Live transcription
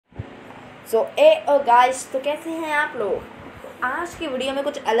So guys, तो कैसे हैं आप लोग। तो आज की वीडियो में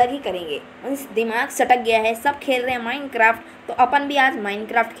कुछ अलग ही करेंगे। मीन्स दिमाग सटक गया है, सब खेल रहे हैं माइनक्राफ्ट, तो अपन भी आज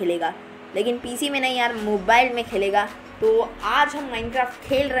माइनक्राफ्ट खेलेगा, लेकिन पीसी में नहीं यार, मोबाइल में खेलेगा। तो आज हम माइनक्राफ्ट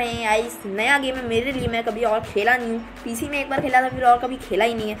खेल रहे हैं गाइस। नया गेम है मेरे लिए, मैं कभी और खेला नहीं हूँ। पीसी में एक बार खेला था, फिर और कभी खेला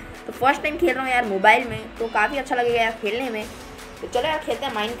ही नहीं है, तो फर्स्ट टाइम खेल रहा हूँ यार मोबाइल में। तो काफ़ी अच्छा लगेगा यार खेलने में। तो चलो यार खेलते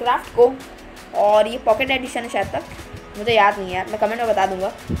हैं माइनक्राफ्ट को। और ये पॉकेट एडिशन है शायद तक, मुझे याद नहीं है यार, मैं कमेंट में बता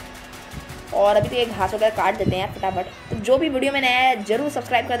दूंगा। और अभी तो ये घास वगैरह काट देते हैं यार फटाफट। तो जो भी वीडियो में नया है जरूर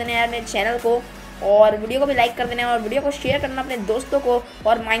सब्सक्राइब कर देना यार मेरे चैनल को, और वीडियो को भी लाइक कर देना, और वीडियो को शेयर करना अपने दोस्तों को।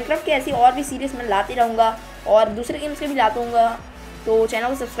 और माइनक्राफ्ट की ऐसी और भी सीरीज़ मैं लाती रहूँगा, और दूसरे गेम्स के भी लाता हूँगा। तो चैनल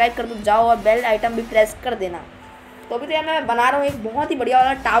को सब्सक्राइब कर दो जाओ, और बेल आइटम भी प्रेस कर देना। तो अभी तो यार मैं बना रहा हूँ एक बहुत ही बढ़िया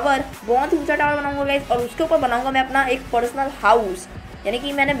वाला टावर, बहुत ही ऊँचा टावर बनाऊँगा गाइस। और उसके ऊपर बनाऊँगा मैं अपना एक पर्सनल हाउस। यानी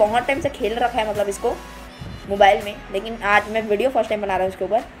कि मैंने बहुत टाइम से खेल रखा है मतलब इसको मोबाइल में, लेकिन आज मैं वीडियो फर्स्ट टाइम बना रहा हूँ इसके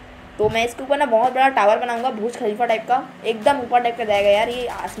ऊपर। तो मैं इसके ऊपर ना बहुत बड़ा टावर बनाऊंगा, बुर्ज खलीफा टाइप का, एकदम ऊपर टाइप का जाएगा यार। ये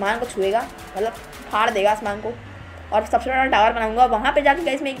आसमान को छुएगा, मतलब फाड़ देगा आसमान को। और सबसे बड़ा टावर बनाऊंगा, वहाँ पे जाके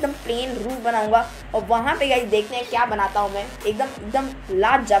गाइस मैं एकदम प्लेन रूफ बनाऊंगा, और वहाँ पे गाइस देखते हैं क्या बनाता हूँ मैं। एकदम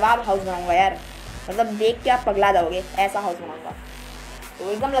लाजवाब हाउस बनाऊंगा यार, मतलब देख के आप पगला जाओगे, ऐसा हाउस बनाऊंगा।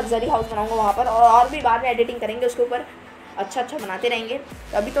 तो एकदम लग्जरी हाउस बनाऊंगा वहाँ पर। और भी बाद में एडिटिंग करेंगे उसके ऊपर, अच्छा बनाते रहेंगे।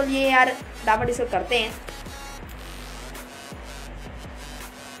 तो अभी तो ये यार फटाफट इसको करते हैं।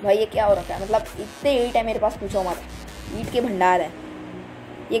 भाई ये क्या हो रखा है, मतलब इतने ईंट है मेरे पास, पूछो मत, ईंट के भंडार है।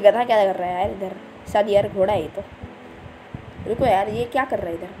 ये गधा क्या कर रहा है यार इधर, शायद यार घोड़ा है ये तो। रुको यार, ये क्या कर रहा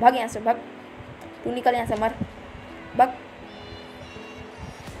है इधर, भाग यहाँ से, भाग, तू निकल यहाँ से, मर, भाग।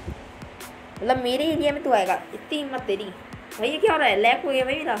 मतलब मेरे एरिया में तू आएगा, इतनी हिम्मत तेरी। भाई ये क्या हो रहा है, लैग हो गया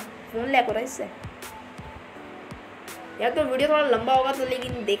भाई, मेरा फ़ोन लैग हो रहा है इससे यार। तो वीडियो थोड़ा लंबा होगा तो,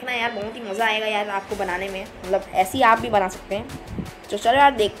 लेकिन देखना यार, बहुत ही मज़ा आएगा यार आपको बनाने में। मतलब ऐसे ही आप भी बना सकते हैं। तो चलो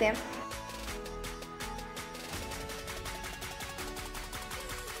यार देखते हैं।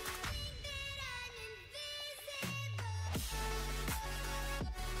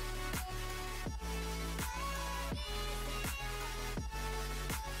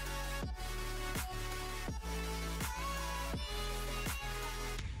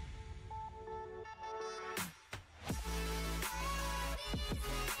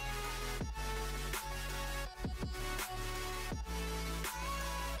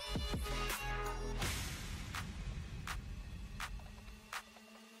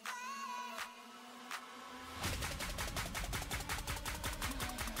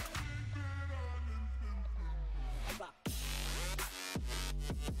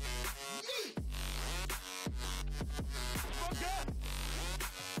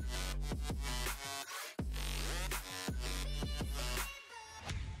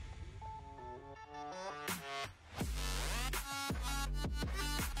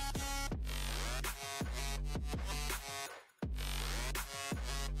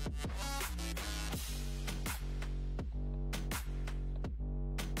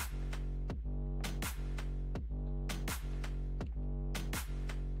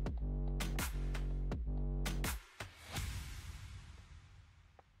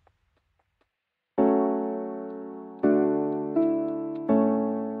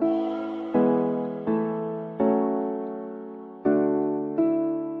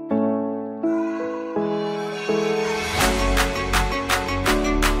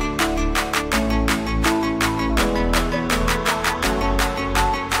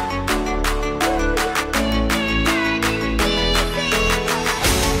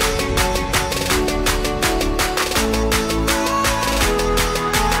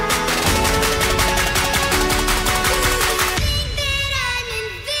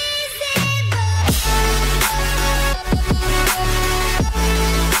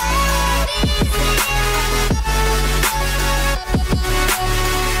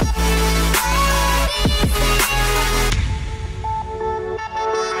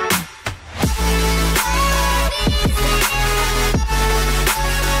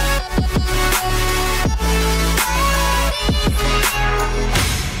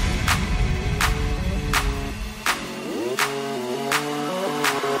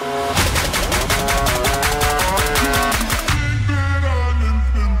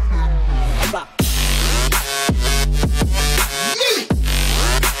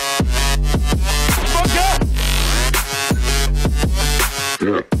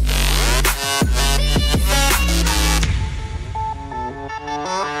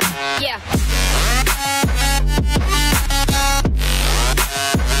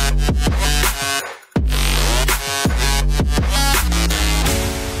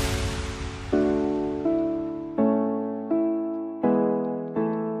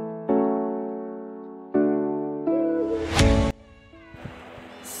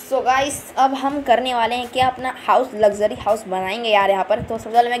 सो गाइस अब हम करने वाले हैं क्या, अपना हाउस लग्जरी हाउस बनाएंगे यार यहाँ पर। तो सबसे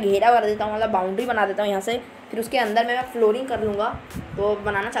पहले मैं घेरा कर देता हूँ, मतलब बाउंड्री बना देता हूँ यहाँ से, फिर उसके अंदर में मैं फ्लोरिंग कर लूँगा। तो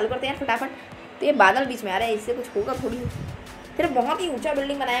बनाना चालू करते हैं फटाफट। तो ये बादल बीच में आ रहा है, इससे कुछ होगा थोड़ी। फिर बहुत ही ऊंचा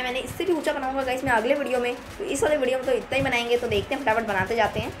बिल्डिंग बनाया मैंने, इससे भी ऊंचा बनाऊंगा गाइस मैं अगले वीडियो में। तो इस वाले वीडियो में तो इतना ही बनाएंगे। तो देखते हैं, फटाफट बनाते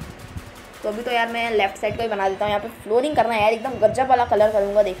जाते हैं। तो अभी तो यार मैं लेफ्ट साइड को ही बना देता हूँ। यहाँ पे फ्लोरिंग करना है यार, एकदम गजब वाला कलर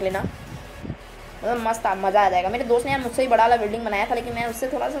करूँगा, देख लेना, मतलब मस्त मज़ा आ जाएगा। मेरे दोस्त ने यार मुझसे ही बड़ा वाला बिल्डिंग बनाया था, लेकिन मैं उससे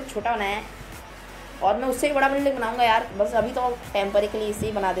थोड़ा सा छोटा बनाया है, और मैं उससे ही बड़ा बिल्डिंग बनाऊंगा यार। बस अभी तो टेम्परी के लिए इसे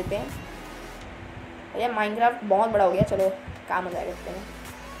ही बना देते हैं। यार माइनक्राफ्ट बहुत बड़ा हो गया, चलो काम हो जाएगा इसमें।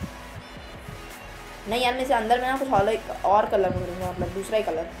 नहीं यार, मैं इसे अंदर में ना कुछ और कलर करूँगा, मतलब दूसरा ही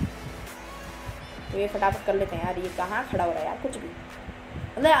कलर। तो ये फटाफट कर लेते हैं यार। ये कहाँ खड़ा हो रहा है यार, कुछ भी।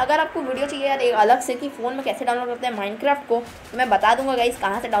 मतलब अगर आपको वीडियो चाहिए यार एक अलग से कि फ़ोन में कैसे डाउनलोड करते हैं माइनक्राफ्ट को, तो मैं बता दूंगा गाइस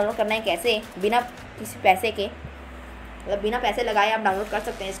कहाँ से डाउनलोड करना है, कैसे बिना किसी पैसे के, मतलब बिना पैसे लगाए आप डाउनलोड कर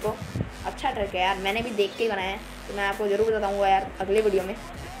सकते हैं इसको। अच्छा ट्रिक है यार, मैंने भी देख के ही बनाया है, तो मैं आपको ज़रूर बताऊँगा यार अगले वीडियो में।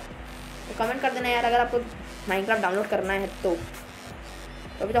 तो कमेंट कर देना यार अगर आपको माइनक्राफ्ट डाउनलोड करना है तो।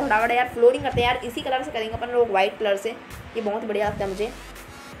 अभी तो फटाफट यार फ्लोरिंग करते हैं यार, इसी कलर से करेंगे अपन लोग, वाइट कलर से। ये बहुत बढ़िया लगता है मुझे।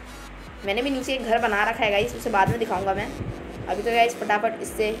 मैंने भी नीचे एक घर बना रखा है गाइस, उसे बाद में दिखाऊंगा मैं। अभी तो गाइस फटाफट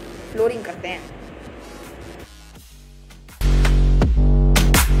इससे फ्लोरिंग करते हैं।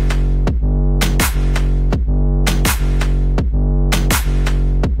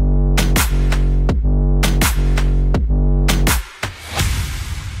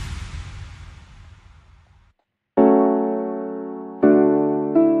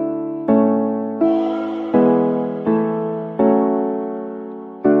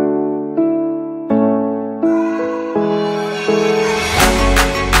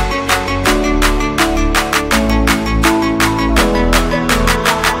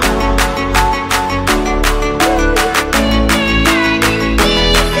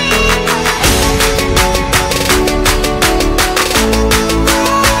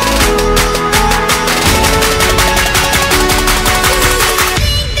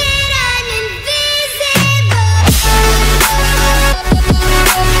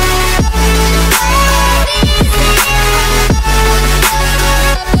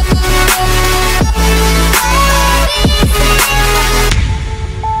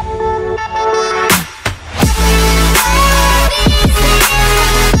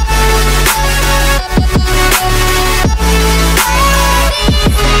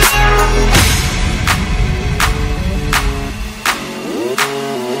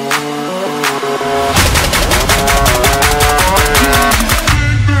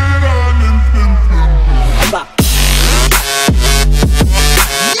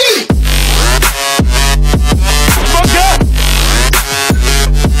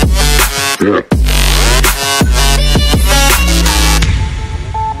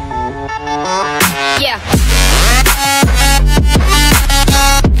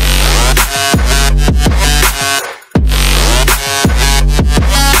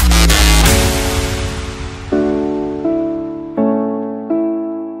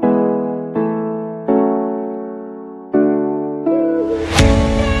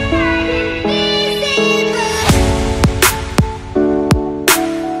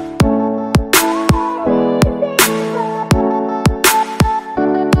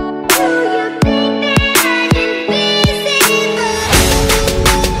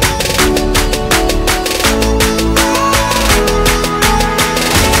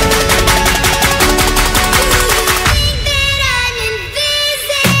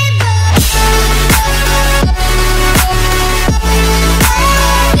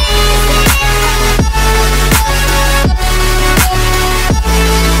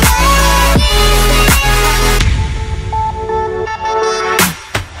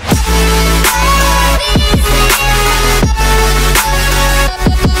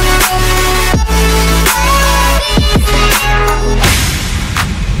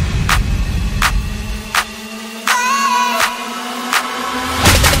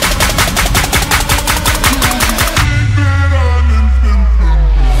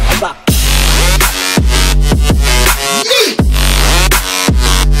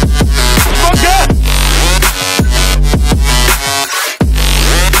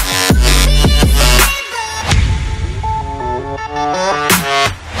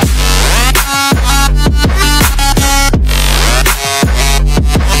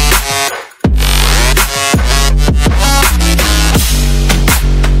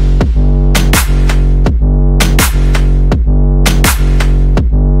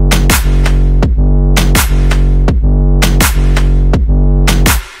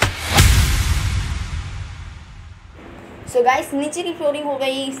 सो गाइस नीचे की फ्लोरिंग हो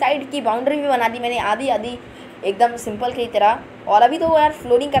गई, साइड की बाउंड्री भी बना दी मैंने आधी आधी एकदम सिंपल की तरह। और अभी तो यार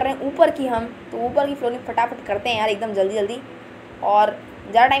फ्लोरिंग कर रहे हैं ऊपर की हम, तो ऊपर की फ्लोरिंग फटाफट करते हैं यार एकदम जल्दी जल्दी, और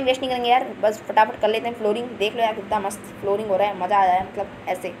ज़्यादा टाइम वेस्ट नहीं करेंगे यार, बस फटाफट कर लेते हैं फ्लोरिंग। देख लो यार कितना मस्त फ्लोरिंग हो रहा है, मज़ा आ रहा है मतलब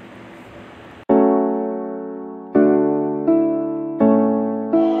ऐसे।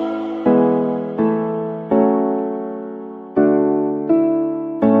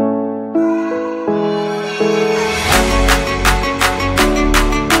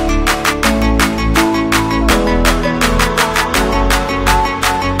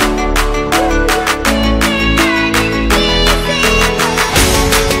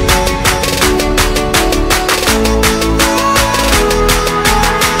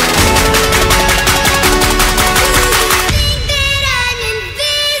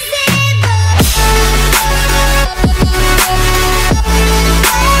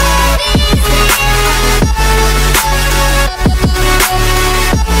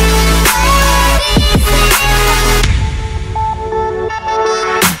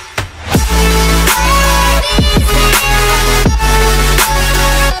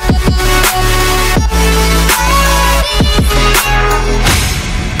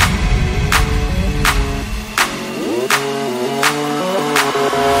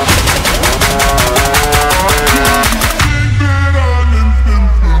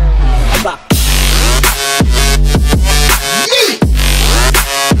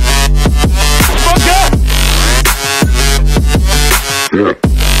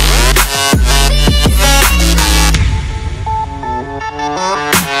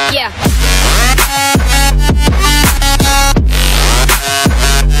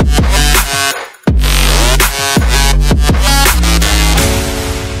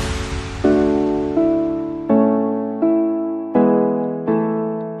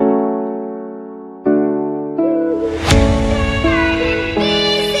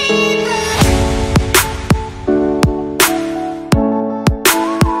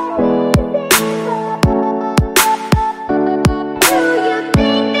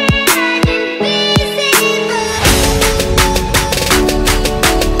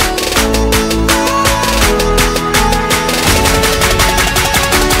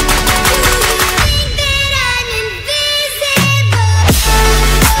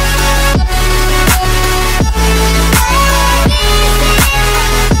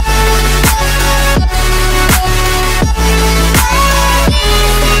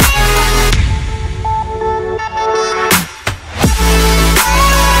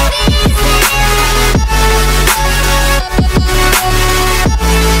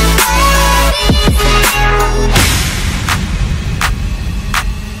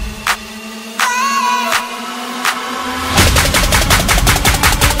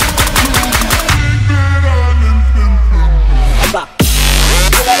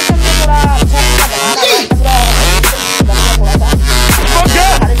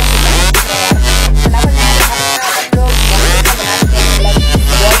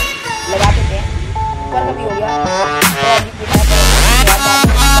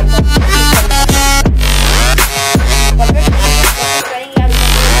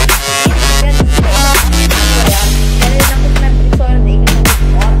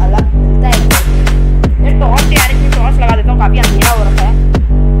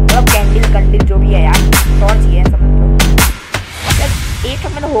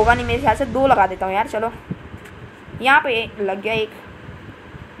 होगा नहीं मेरे ख्याल से, 2 लगा देता हूँ यार। चलो यहाँ पे लग गया एक,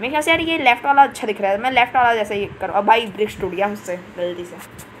 मेरे ख्याल से यार ये लेफ्ट वाला अच्छा दिख रहा है, मैं लेफ्ट वाला जैसे ही करूँ। अब भाई ब्रिक्स टूट गया मुझसे जल्दी से,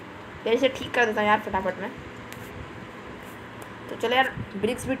 जल्दी से ठीक कर देता हूँ यार फटाफट में। तो चलो यार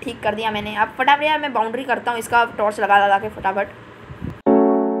ब्रिक्स भी ठीक कर दिया मैंने। अब फटाफट यार मैं बाउंड्री करता हूँ इसका, टॉर्च लगा के फटाफट।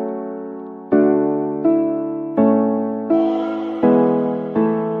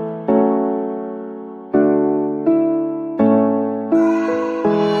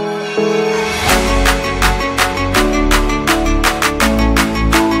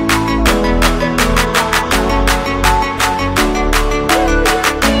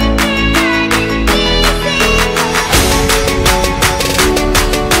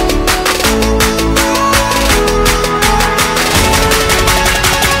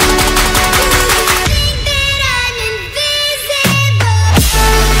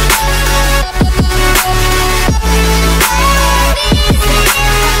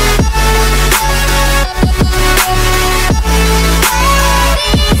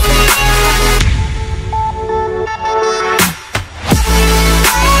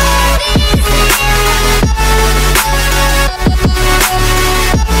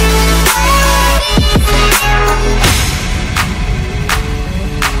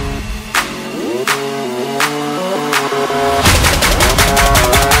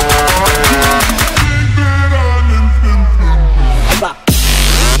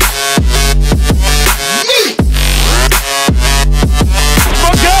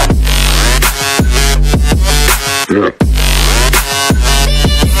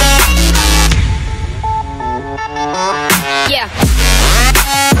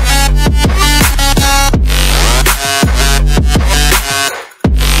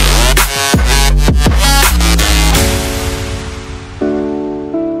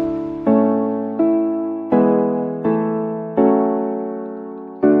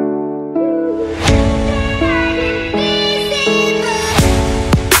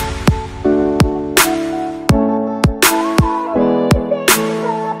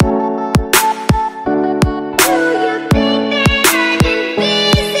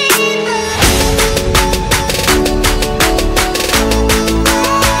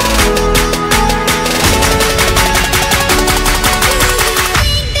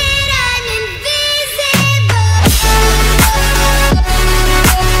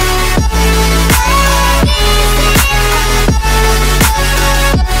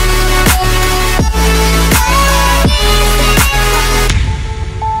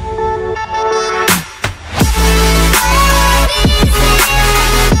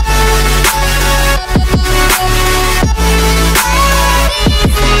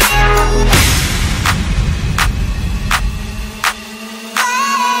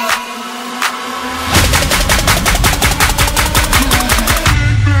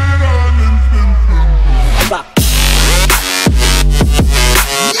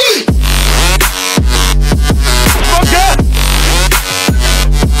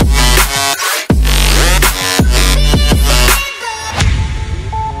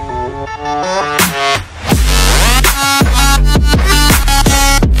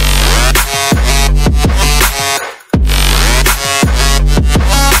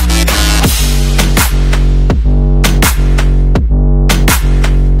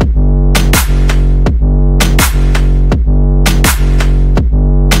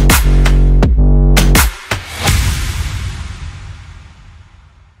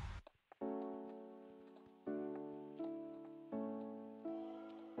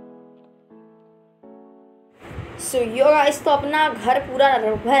 यो गाइस तो अपना घर पूरा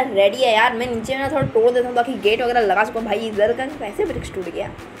रेडी है यार। मैं नीचे में ना थोड़ा तोड़ देता हूँ ताकि गेट वगैरह लगा सकूँ। भाई इधर का कैसे ब्रिक्स टूट गया।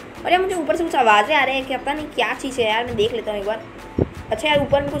 और यार मुझे ऊपर से कुछ आवाज़ें आ रही हैं कि पता नहीं क्या चीज़ है यार। मैं देख लेता हूँ एक बार। अच्छा यार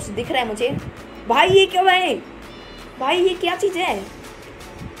ऊपर में कुछ दिख रहा है मुझे। भाई ये क्यों है? भाई ये क्या चीज़ है?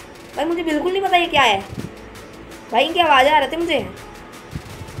 भाई मुझे बिल्कुल नहीं पता ये क्या है। भाई इनकी आवाज़ें आ रही थी मुझे।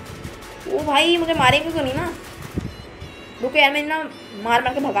 ओ भाई मुझे मारेंगे तो नहीं ना? रुको यार मैं ना मार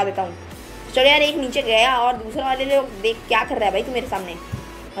के भगा देता हूँ। चलो यार एक नीचे गया और दूसरा वाले लोग देख क्या कर रहा है भाई तू मेरे सामने।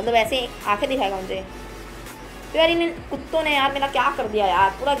 मतलब ऐसे आंखें दिखाएगा मुझे। तो यार इन कुत्तों ने यार मेरा क्या कर दिया यार।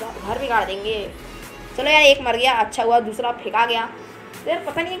 पूरा घर बिगाड़ देंगे। चलो यार एक मर गया, अच्छा हुआ। दूसरा फेंका गया। तो यार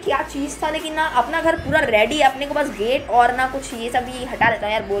पता नहीं क्या चीज़ था, लेकिन ना अपना घर पूरा रेडी है। अपने को बस गेट और ना कुछ ये सब भी हटा देता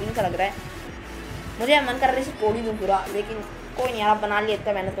है यार। बोरिंग सा लग रहा है मुझे। मन कर रहा है इसे तोड़ ही दूँ पूरा, लेकिन कोई नहीं यार। आप बना लिया,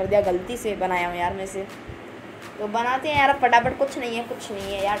 इतना मेहनत कर दिया। गलती से बनाया हूँ यार मैं इसे, तो बनाते हैं यार फटाफट। कुछ नहीं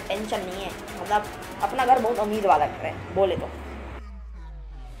है यार, टेंशन नहीं है। मतलब अपना घर बहुत उम्मीद वाला घर है बोले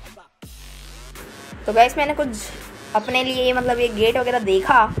तो गाइस मैंने कुछ अपने लिए मतलब ये गेट वगैरह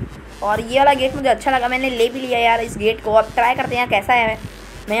देखा और ये वाला गेट मुझे अच्छा लगा। मैंने ले भी लिया यार इस गेट को। अब ट्राई करते हैं कैसा है।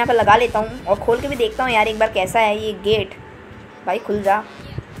 मैं यहाँ पर लगा लेता हूँ और खोल के भी देखता हूँ यार एक बार कैसा है ये गेट। भाई खुल जा।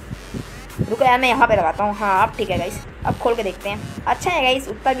 रुको यार मैं यहाँ पे लगाता हूँ। हाँ अब ठीक है गाइस, अब खोल के देखते हैं। अच्छा है गाइस,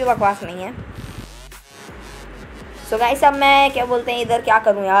 उतना भी बकवास नहीं है। सो गाइस अब मैं क्या बोलते हैं इधर क्या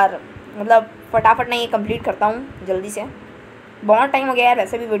करूँ यार। मतलब फटाफट नहीं कंप्लीट करता हूँ जल्दी से। बहुत टाइम हो गया यार,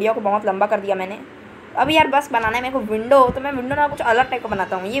 वैसे भी वीडियो को बहुत लंबा कर दिया मैंने। अभी यार बस बनाना है मेरे को विंडो। तो मैं विंडो ना कुछ अलग टाइप का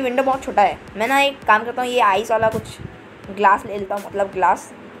बनाता हूँ। ये विंडो बहुत छोटा है। मैं ना एक काम करता हूँ, ये आइस वाला कुछ ग्लास ले लेता हूँ, मतलब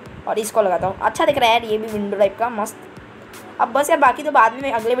ग्लास, और इसको लगाता हूँ। अच्छा दिख रहा है यार ये भी विंडो टाइप का मस्त। अब बस यार बाकी तो बाद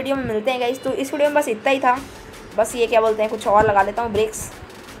में अगले वीडियो में मिलते हैं गाइस। तो इस वीडियो में बस इतना ही था। बस ये क्या बोलते हैं कुछ और लगा लेता हूँ ब्रेक्स।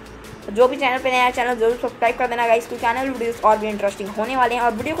 जो भी चैनल पे नया है चैनल जरूर सब्सक्राइब कर देना गाइस। तो चैनल वीडियोस और भी इंटरेस्टिंग होने वाले हैं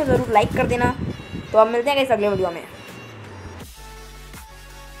और वीडियो को जरूर लाइक कर देना। तो अब मिलते हैं गाइस अगले वीडियो में।